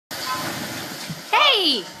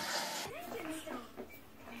kitty.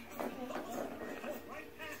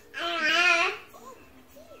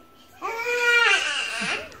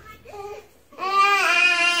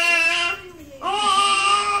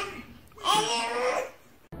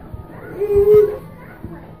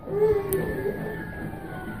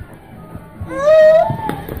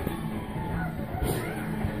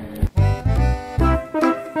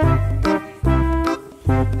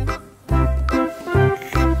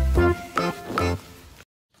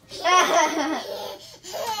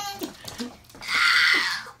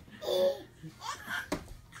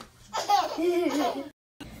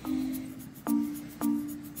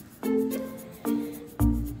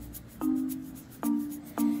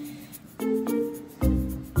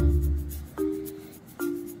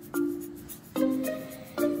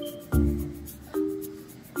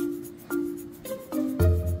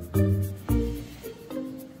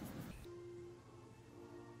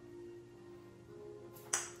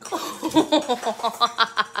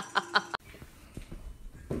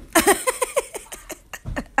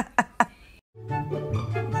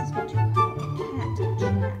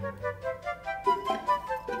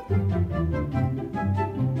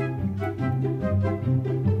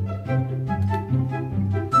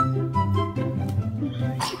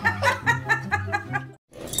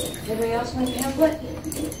 Everybody else want to have what?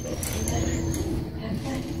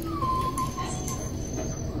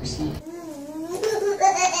 Of course not.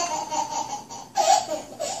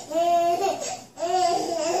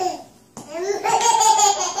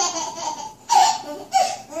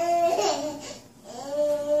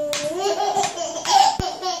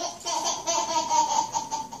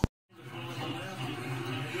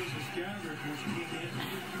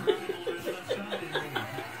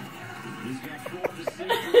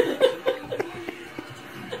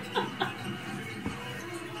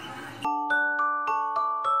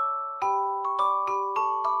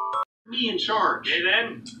 Me in charge. Okay,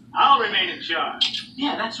 then, I'll remain in charge.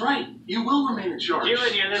 Yeah, that's right. You will remain in charge. You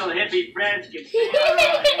and your little hippie friends can stay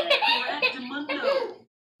around. Correctamundo.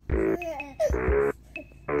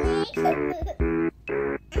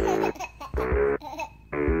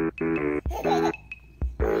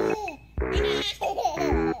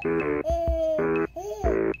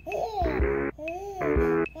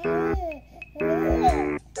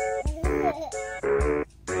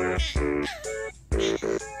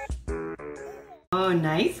 Oh,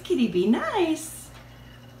 nice, kitty. Be nice.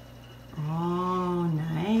 Oh,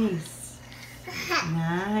 nice.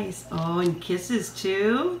 Nice. Oh, and kisses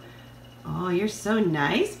too. Oh, you're so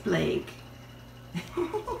nice, Blake.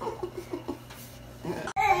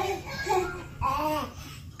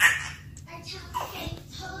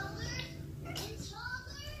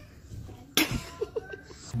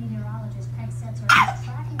 Meteorologist Peg Setzer is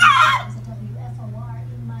tracking the WFOR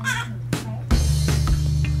in Miami.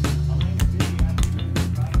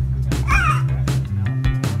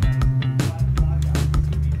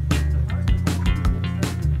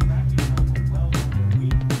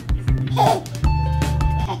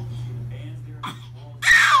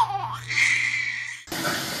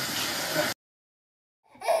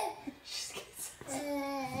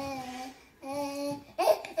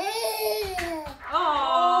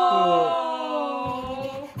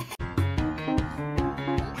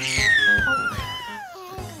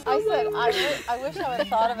 I wish I would have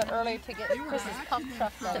thought of it earlier to get Chris's pump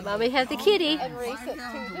truck done. So Mommy has the kitty. And race it to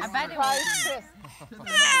surprise Chris.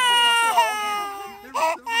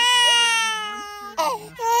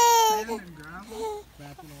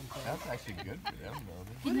 That's actually good for them,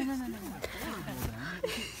 though. No.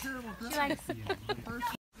 She likes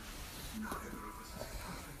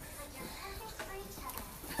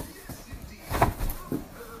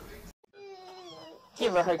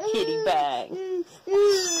Give her kitty bag.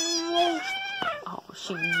 Oh,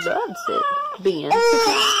 she loves it, Ben.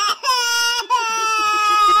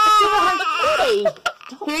 Give her kitty.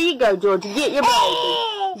 Here you go, Georgia. Get your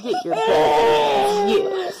baby. Get your baby.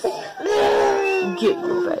 Yes. Get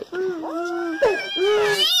your baby.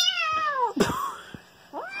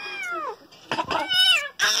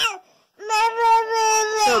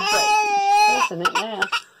 Her baby. Listen it now.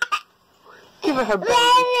 Give her baby.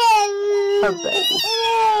 Her baby.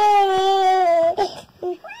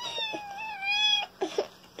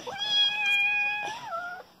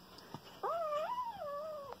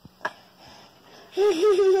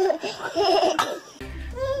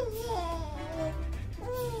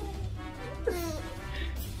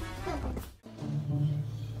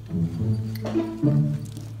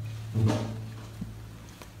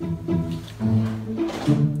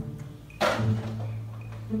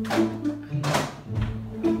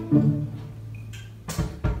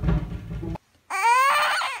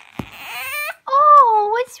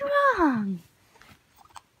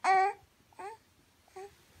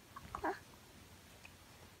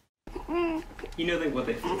 You know what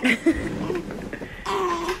they feel.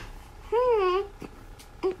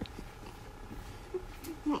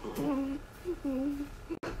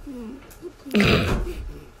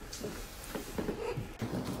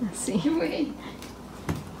 Let's see. Wait.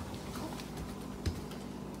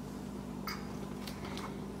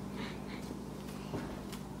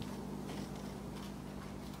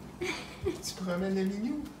 Tu promènes le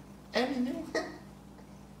minou. Un minou.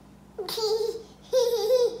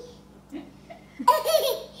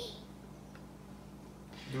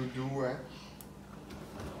 Doudou, hein?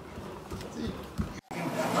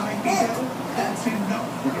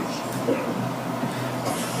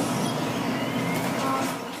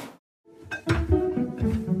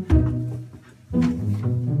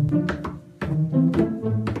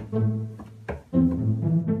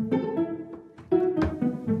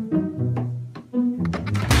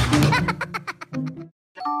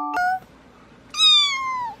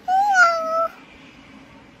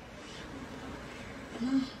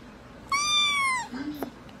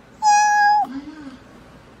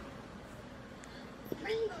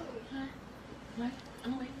 What?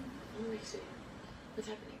 I'm waiting. I'm waiting to see. What's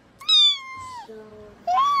happening? So,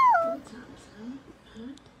 what times, huh?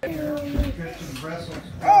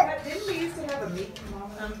 Didn't we used to have a meat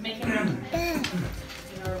making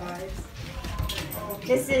in our lives?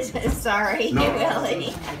 This is sorry,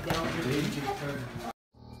 Willie.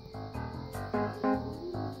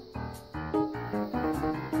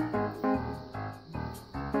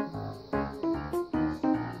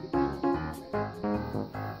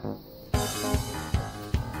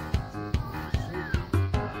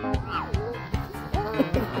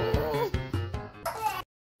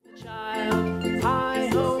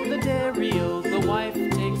 Hi-ho, the dairy-o, the wife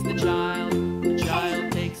takes the child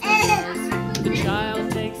takes the nurse, the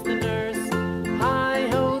child takes the nurse.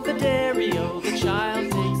 Hi-ho, the dairy-o, the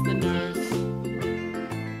child takes the nurse.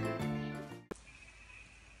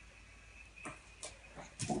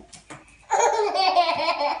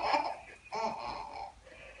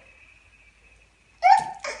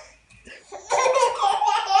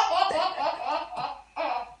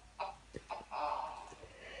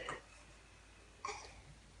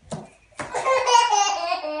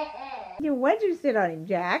 Why'd you sit on him,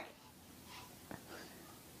 Jack?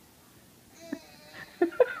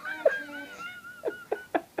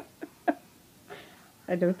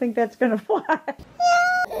 I don't think that's gonna fly.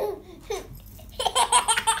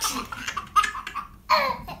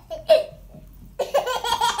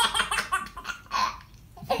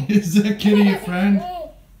 Is that kitty your friend?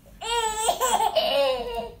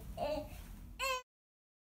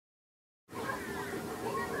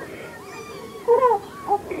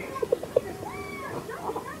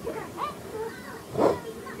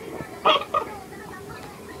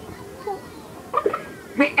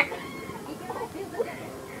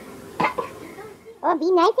 Oh,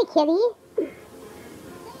 be nice, kitty.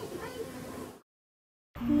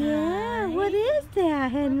 Yeah, what is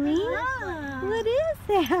that, Henry? What is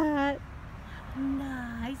that?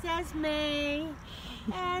 Nice, Esme.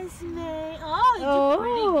 Esme. Oh, you're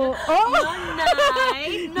pretty good. Oh.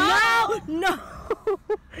 You're nice. No.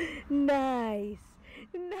 Nice.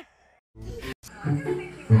 Nice.